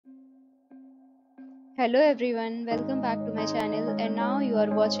Hello everyone, welcome back to my channel, and now you are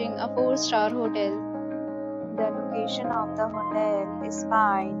watching a 4-star hotel. The location of the hotel is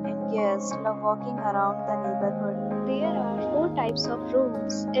fine and guests love walking around the neighborhood. There are 4 types of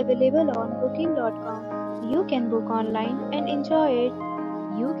rooms available on booking.com. You can book online and enjoy it.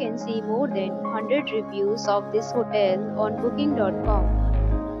 You can see more than 100 reviews of this hotel on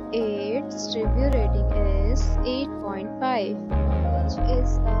booking.com. Its review rating is 8.5, which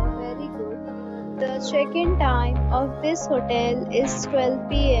is very good. The check-in time of this hotel is 12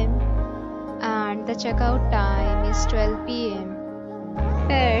 p.m. and the checkout time is 12 p.m.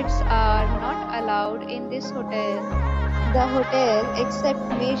 Pets are not allowed in this hotel. The hotel accepts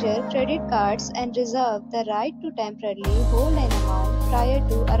major credit cards and reserves the right to temporarily hold an amount prior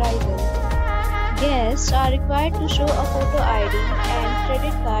to arrival. Guests are required to show a photo ID and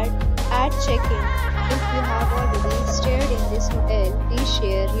credit card at check-in. If you have already stayed in this hotel, please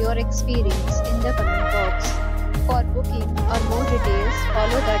share your experience in the comment box. For booking or more details,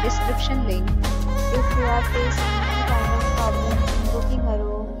 follow the description link. If you are facing any kind of problem in booking a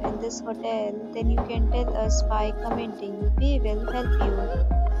room in this hotel, then you can tell us by commenting. We will help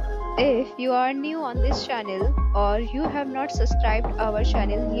you. If you are new on this channel or you have not subscribed our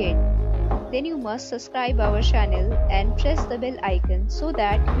channel yet, then you must subscribe our channel and press the bell icon so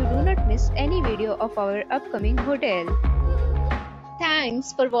that you do not miss any video of our upcoming hotel.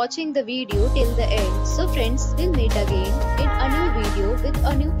 Thanks for watching the video till the end. So friends, we'll meet again in a new video with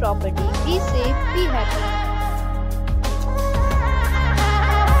a new property. Be safe, be happy.